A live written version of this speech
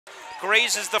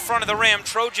grazes the front of the rim.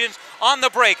 Trojans on the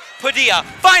break. Padilla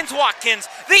finds Watkins.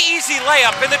 The easy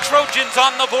layup, and the Trojans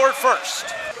on the board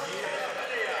first.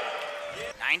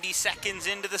 90 seconds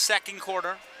into the second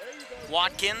quarter.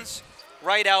 Watkins,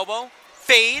 right elbow,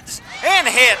 fades, and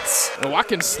hits. Well,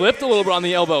 Watkins slipped a little bit on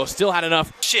the elbow, still had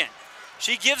enough.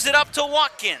 She gives it up to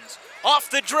Watkins.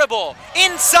 Off the dribble,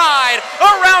 inside,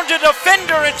 around a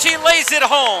defender, and she lays it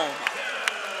home.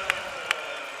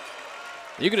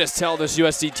 You can just tell this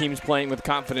USC team's playing with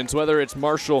confidence, whether it's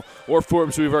Marshall or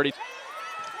Forbes, who we've already.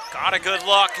 Got a good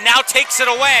look, now takes it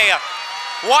away.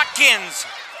 Watkins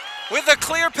with a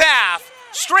clear path,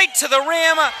 straight to the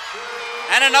rim,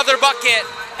 and another bucket,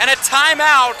 and a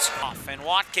timeout. And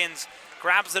Watkins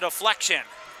grabs the deflection.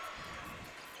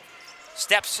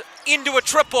 Steps into a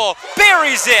triple,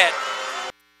 buries it.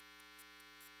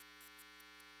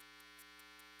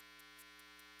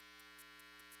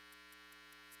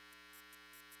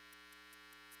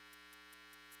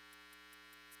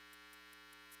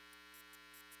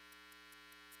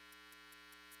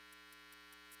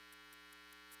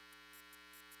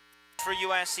 For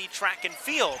USC track and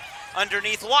field,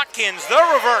 underneath Watkins, the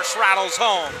reverse rattles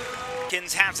home.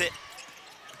 Watkins has it.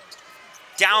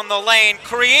 Down the lane,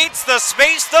 creates the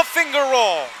space, the finger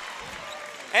roll.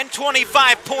 And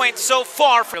 25 points so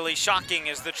far. Really shocking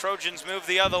as the Trojans move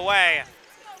the other way.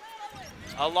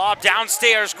 A lob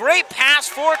downstairs, great pass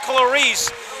for Clarice.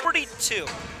 42.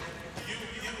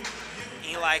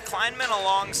 Eli Kleinman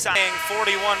alongside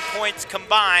 41 points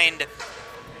combined.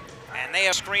 And they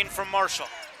have screen from Marshall.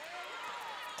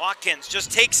 Watkins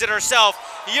just takes it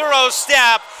herself, Euro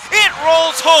step, it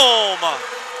rolls home.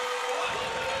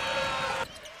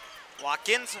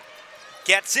 Watkins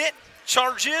gets it,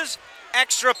 charges,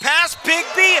 extra pass,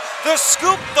 Bigby, the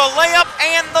scoop, the layup,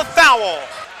 and the foul.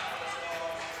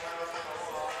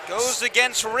 Goes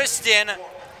against Riston,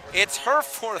 it's her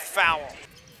fourth foul.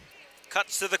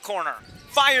 Cuts to the corner,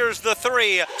 fires the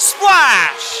three,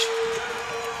 splash!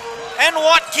 And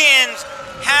Watkins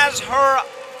has her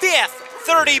fifth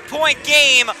 30-point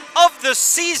game of the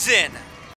season.